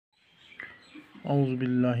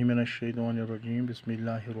औज़ुबिल्लाहिमिनश्शैतानिर्रजीम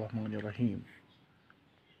बिस्मिल्लाहिर्रहमानिर्रहीम।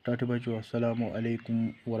 टाटे बचो अस्सलामु अलैकुम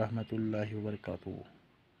वरहमतुल्लाहि वबरकातुहू।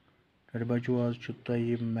 टाटे बचो आज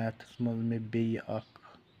तय मैथ्स मज में बेय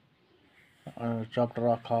चैप्टर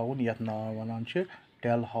हाउन यथ नाव वनान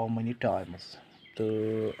टेल हाउ मनी टाइम्स। तो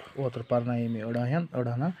ओतर पर्नाए में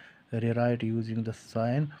अड़ाना rewrite using the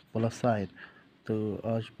sign plus sign. तो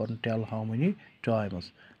आज पर टेल हाउ मनी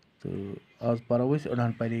टाइम्स। तो आज परो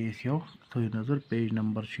अड़ान पे यो थो नजर पेज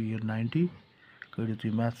नंबर 90 कड़ो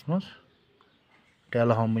तुम मैथ्स मज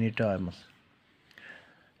tell how many times.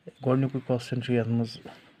 गोडनुक question ये मज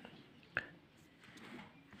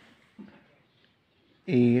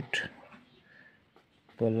 8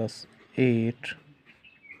 + 8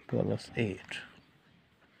 + 8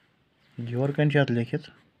 योर कन लिखित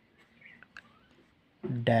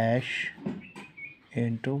डैश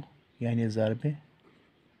इंटू यानी ज़रब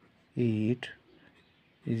 8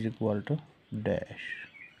 = डैश।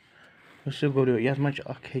 उससे गोलो ये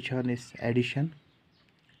हेचान एडिशन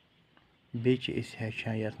बे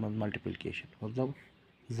हेचान ये मल्टीप्लिकेशन मतलब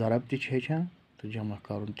ज़रब तेचान तो जमा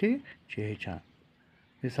कर हेचान।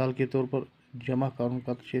 मिसाल के तौर पर जमा कर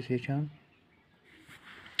हेचान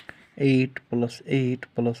 8 + 8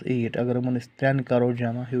 + 8 अगर मन 3 करो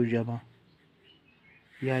जमा हूँ जमा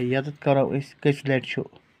या ये करो कस लट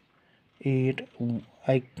 8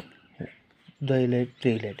 2 लट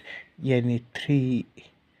 3 लट यानी 3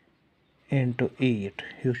 × 8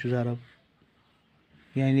 हूँ ज़रब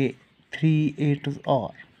यानी 3 8s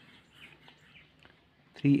are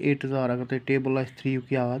 3 8s are। अगर तुम टेबल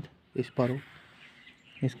 3 याद परो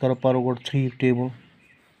गो 3 table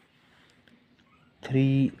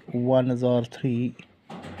 3 1s are 3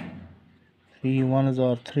 3 1s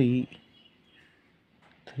are 3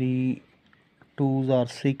 3 2s are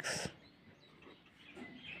 6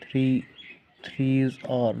 3 3s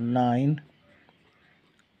are 9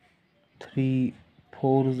 3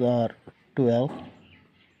 4s are 12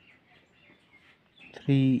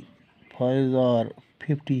 3 5s are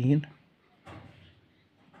 15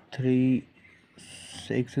 3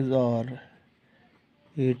 6s are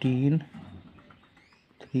 18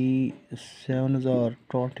 3 7s are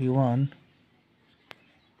 21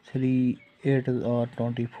 3 8s are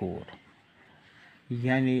 24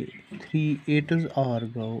 यानी 3 8s are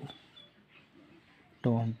गो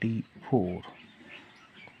 24।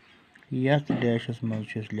 यथ डैशस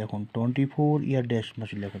मज लिखुन 24 या डैश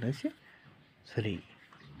मज लिखुन 3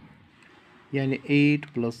 यानी 8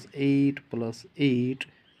 + 8 + 8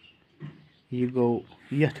 ये गो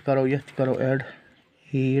यथ करो ऐड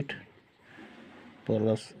 8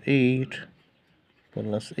 + 8 +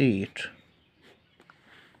 8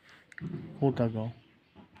 कोता गो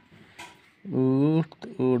 8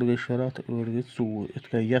 8 गई 7 8 गई 4 इत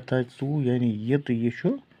यथ 4 यानी ये तो ये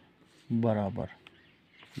बराबर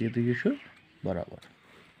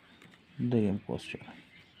दोयम क्वेश्चन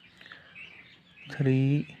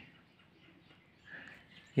 3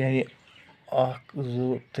 यानी 1 2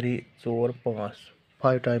 3 4 5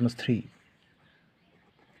 5 times 3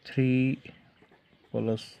 3 +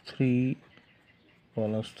 3 +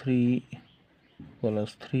 3 +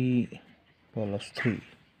 3 + 3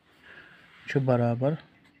 बराबर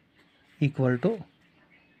इक्वल टू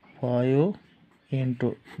 5 ×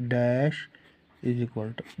 डैश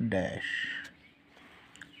 = डैश।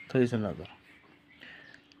 तो इस नजर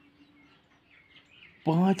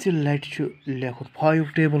 5 लट लिखुन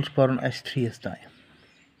 5 टेबल्स पर 3 तान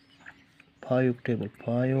 5 table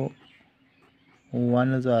 5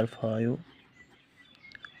 1s are 5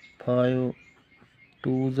 5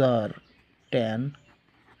 2s are 10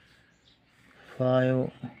 5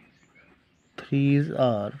 3s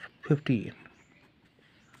are 15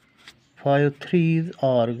 5 3s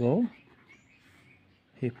are go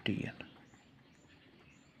 15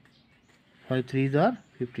 5 3s are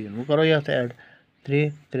 15 वो करो यहाँ से ऐड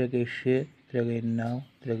 3 3 गई 6 3 गई 9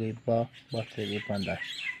 3 गई 12 3 गई 15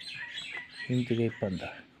 3 गई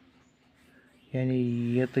 15 यानी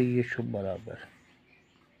ये तो ये बराबर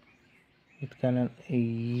ये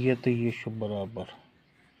तो ये बराबर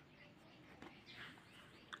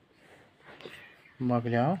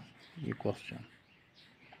मकलियाव ये क्वेश्चन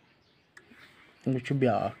वो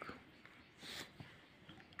ब्याक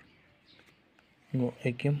गो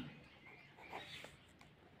अकिम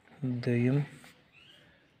दोयम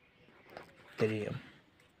त्रेयम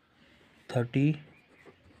 30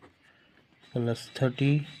 +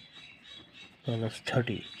 30 +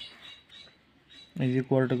 30 =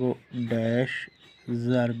 गो डैश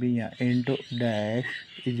ज़रबी या इंटू डैश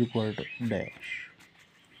 = डैश।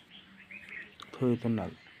 तो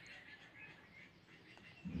नल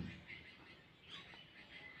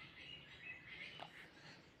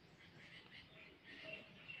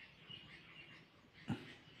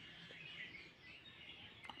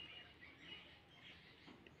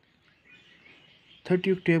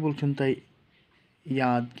 30 टेबल तुम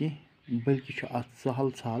याद कह बल्कि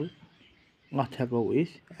सहल सहल अत हेको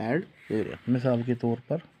ऐड कर। मिसाल के तौर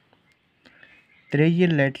पर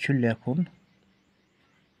 3 लट लिखुन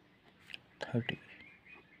 30,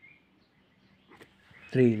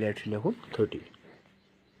 3 लट लिखुन 30।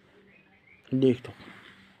 देख तो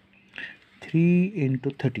 3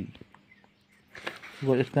 × 30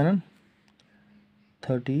 गो इत कन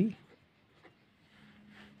 30।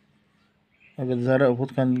 अगर ज़रा हुत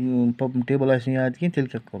कन टेबल याद कह तेल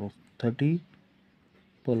क्या करो 30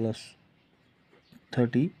 +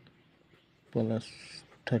 30 +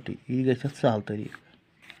 30 यह गई सहल तरीक।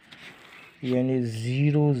 यानी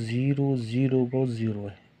 0 0 0 गो 0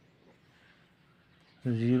 है,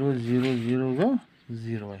 0 0 0 गो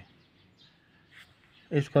 0 है।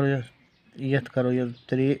 इस करो यथ करो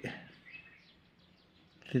 3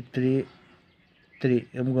 3 3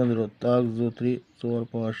 गंदरो 1 2 3 4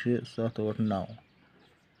 5 6 7 8 9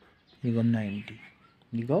 यह गो 90,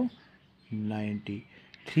 यह गो 90।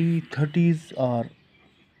 3 30s are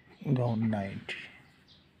go 90,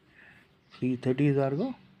 3 30s are go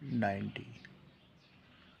 90।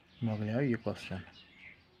 मकलियो यह क्वेश्चन।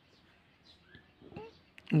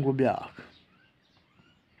 गो ब्याक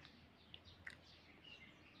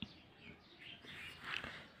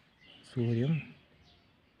सूर्यम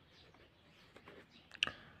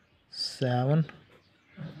 7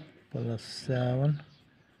 + 7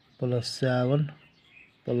 + 7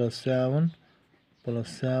 + 7 +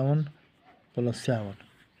 7 + 7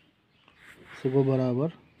 सह गो बराबर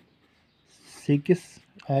 6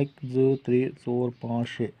 1 2 3 4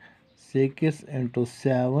 5 6 6 ×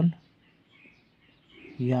 7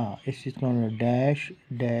 या इस dash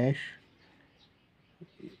dash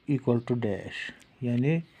equal to dash.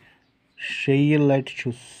 यानी 6 लट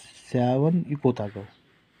 7 यह कोता गो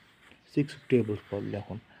 6 टेबल पर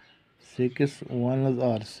लिखुन 6 1s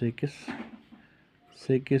are 6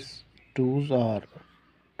 6 2s are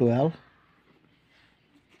 12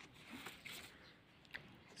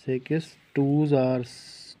 6 2s are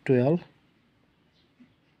 12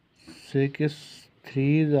 6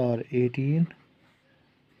 3s are 18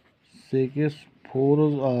 6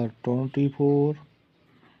 4s are 24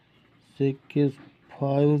 6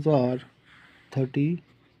 5s are 30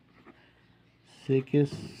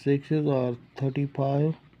 6 6s are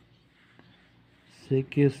 35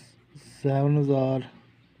 6 7s are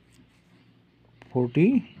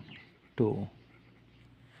 42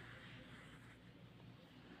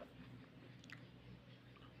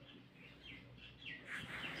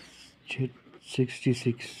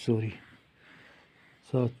 66 sorry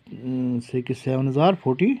so 6 7s are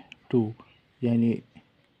 42 यानी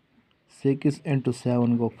 6 ×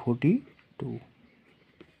 7 गो 42।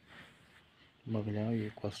 मकलियो ये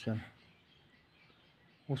क्वेश्चन।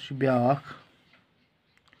 उस ब्याक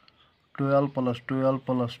 12 + 12 +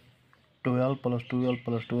 12 + 12 + 12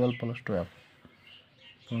 + 12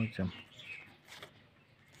 पहुँचम।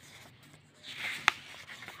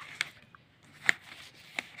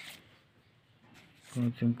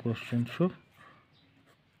 क्वेश्चन 12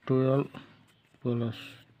 + 12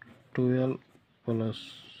 + 12 12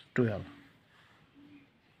 + 12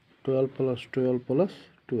 +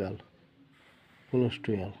 12 +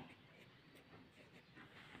 12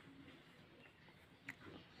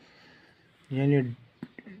 यानी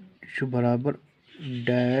बराबर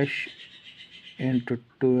डैश ×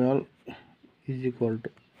 12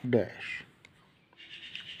 = डैश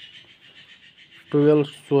 12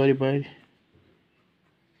 सोरी बाय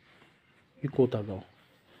यह कोता गो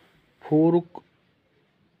 4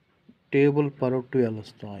 टेबल परो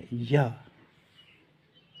 12 तान या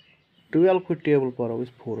 12 टेबल परो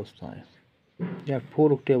 4 तान या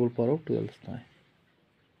 4 टेबल परो 12 तान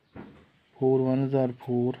 4 1s are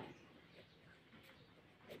 4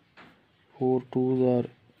 4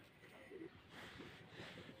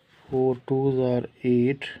 2s are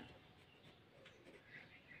 8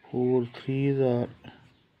 4 3s are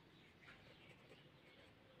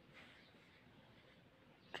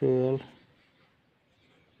 12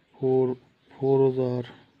 4 4s are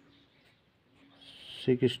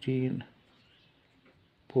 16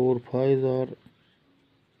 4 5s are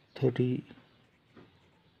 30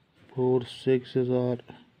 4 6s are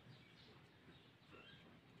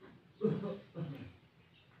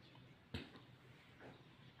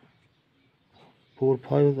 4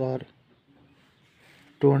 5s are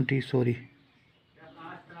 20 sorry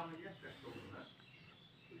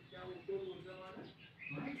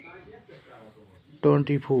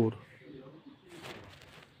 24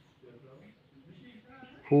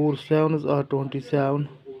 4 7s are 27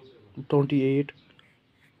 28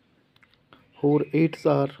 4 8s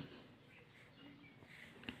are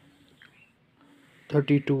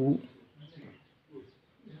 32,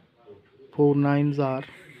 4 9s are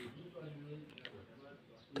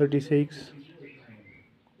 36,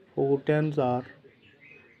 4 10s are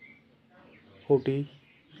 40,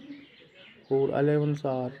 4 11s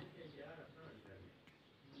are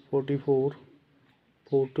 44,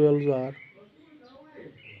 4 12s are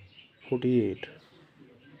 48,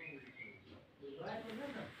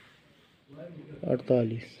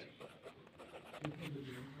 48,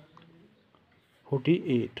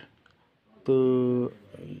 48. तो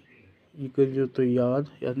ये करियो तो याद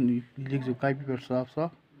लिख जो कॉपी पर साफ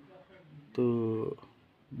साफ। तो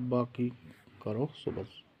बाकी करो सुबह।